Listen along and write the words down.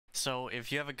So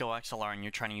if you have a GoXLR and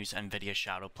you're trying to use Nvidia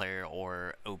Shadowplay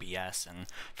or OBS, and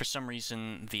for some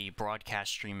reason the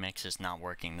broadcast stream mix is not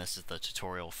working, this is the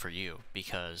tutorial for you,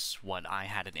 because what I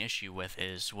had an issue with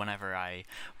is whenever I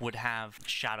would have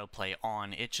Shadowplay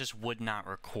on, it just would not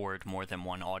record more than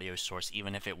one audio source,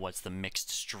 even if it was the mixed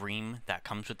stream that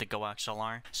comes with the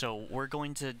GoXLR. So we're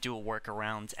going to do a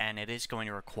workaround, and it is going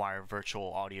to require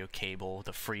virtual audio cable,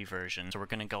 the free version. So we're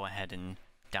going to go ahead and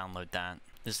download that.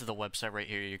 This is the website right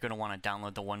here. You're going to want to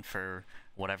download the one for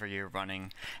whatever you're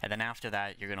running, and then after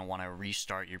that you're going to want to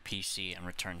restart your PC and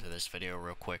return to this video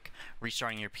real quick.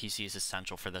 Restarting your PC is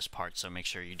essential for this part, so make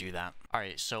sure you do that.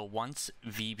 Alright, so once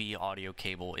VB audio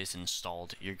cable is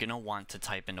installed, you're going to want to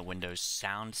type into Windows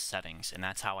Sound Settings, and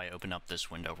that's how I open up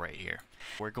this window right here.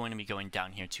 We're going to be going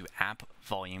down here to App,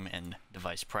 Volume, and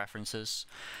Device Preferences.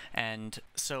 And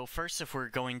so first, if we're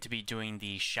going to be doing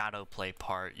the Shadowplay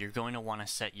part, you're going to want to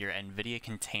set your Nvidia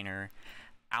container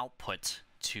output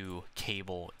to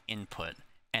cable input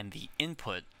and the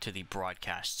input to the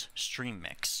broadcast stream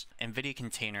mix. Nvidia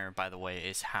container, by the way,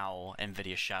 is how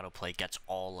Nvidia Shadowplay gets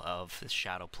all of the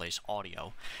Shadowplay's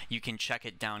audio. You can check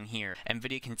it down here.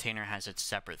 Nvidia container has its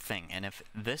separate thing, and if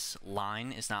this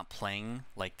line is not playing,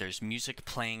 like there's music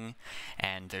playing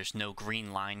and there's no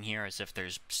green line here as if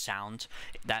there's sound,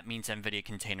 that means Nvidia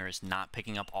container is not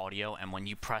picking up audio, and when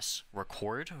you press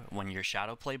record, when your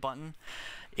Shadowplay button,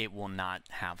 it will not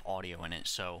have audio in it.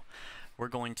 So we're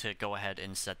going to go ahead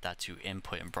and set that to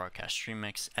input and broadcast stream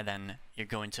mix, and then you're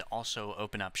going to also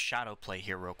open up Shadowplay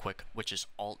here real quick, which is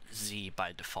Alt-Z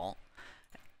by default.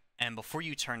 And before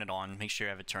you turn it on, make sure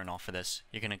you have it turned off for this.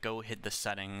 You're going to go hit the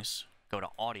settings, go to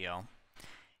audio,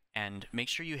 and make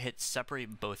sure you hit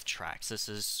separate both tracks. This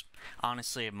is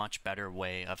honestly a much better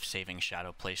way of saving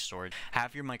Shadowplay storage.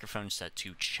 Have your microphone set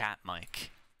to chat mic,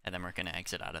 and then we're going to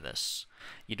exit out of this.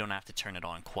 You don't have to turn it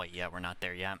on quite yet, we're not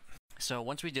there yet. So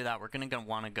once we do that, we're going to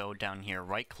want to go down here,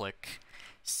 right click,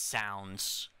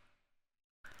 sounds,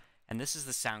 and this is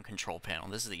the sound control panel.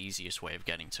 This is the easiest way of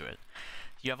getting to it.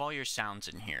 You have all your sounds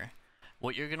in here.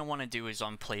 What you're going to want to do is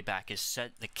on playback is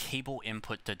set the cable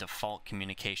input to default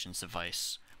communications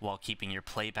device while keeping your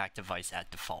playback device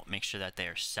at default. Make sure that they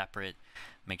are separate.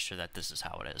 Make sure that this is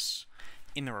how it is.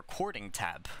 In the recording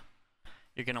tab,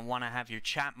 you're going to want to have your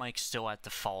chat mic still at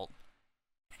default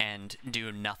and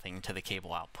do nothing to the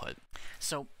cable output.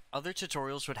 So other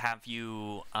tutorials would have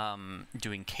you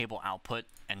doing cable output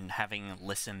and having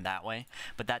listen that way,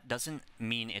 but that doesn't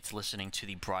mean it's listening to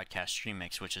the broadcast stream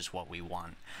mix, which is what we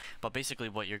want. But basically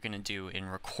what you're going to do in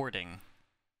recording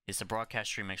is the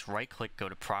broadcast stream mix, right click, go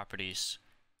to properties,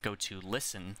 go to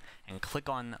listen, and click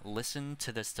on listen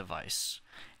to this device.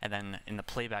 And then in the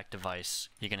playback device,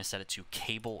 you're going to set it to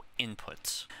cable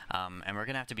input. And we're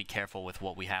going to have to be careful with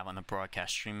what we have on the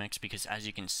broadcast stream mix, because as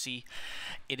you can see,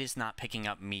 it is not picking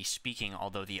up me speaking,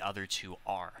 although the other two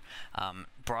are.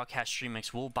 Broadcast stream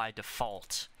mix will by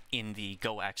default in the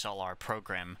GoXLR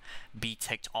program be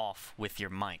ticked off with your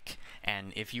mic,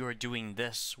 and if you are doing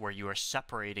this where you are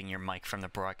separating your mic from the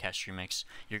broadcast stream mix,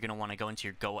 you're going to want to go into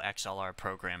your GoXLR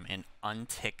program and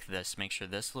untick this. Make sure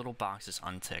this little box is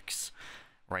unticked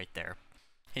right there.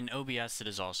 In OBS it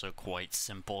is also quite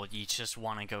simple. You just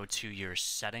want to go to your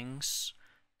settings,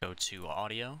 go to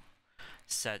audio,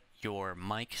 set your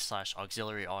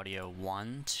mic/auxiliary audio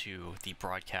 1 to the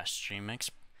broadcast stream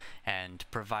mix, and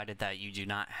provided that you do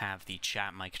not have the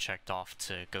chat mic checked off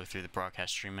to go through the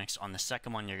broadcast stream mix, on the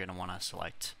second one you're going to want to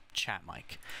select chat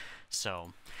mic.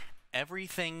 So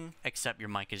everything except your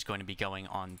mic is going to be going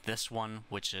on this one,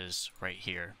 which is right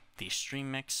here, the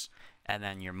stream mix, and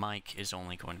then your mic is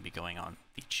only going to be going on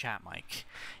the chat mic.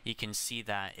 You can see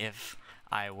that if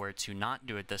I were to not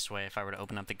do it this way, if I were to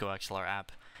open up the GoXLR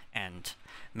app and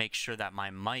make sure that my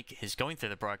mic is going through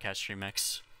the broadcast stream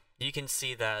mix, you can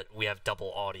see that we have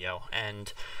double audio.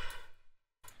 And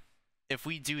if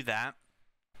we do that,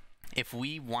 if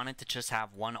we wanted to just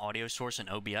have one audio source in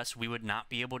OBS, we would not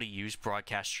be able to use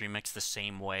broadcast stream mix the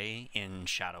same way in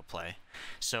Shadowplay.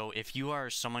 So if you are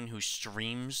someone who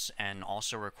streams and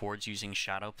also records using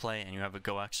Shadowplay and you have a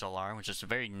GoXLR, which is a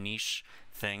very niche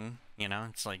thing, you know,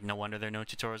 it's like no wonder there are no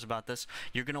tutorials about this,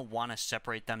 you're going to want to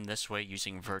separate them this way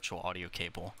using virtual audio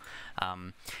cable.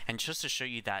 And just to show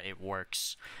you that it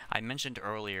works, I mentioned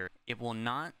earlier, it will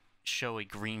not show a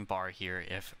green bar here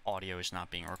if audio is not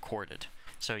being recorded.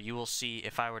 So you will see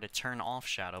if I were to turn off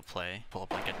Shadowplay, pull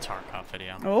up like a Tarkov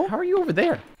video. Oh, how are you over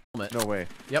there? No way.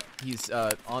 Yep, he's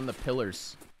on the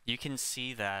pillars. You can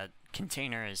see that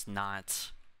container is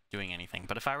not doing anything.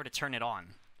 But if I were to turn it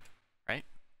on, right?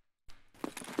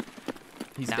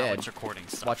 He's now dead. It's recording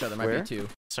stuff. Watch out, there might be two.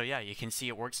 So yeah, you can see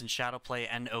it works in Shadowplay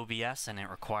and OBS, and it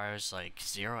requires like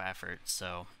 0 effort.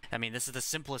 So, I mean, this is the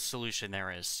simplest solution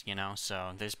there is, you know?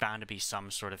 So there's bound to be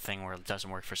some sort of thing where it doesn't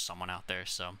work for someone out there.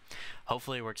 So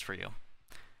hopefully it works for you.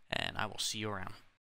 And I will see you around.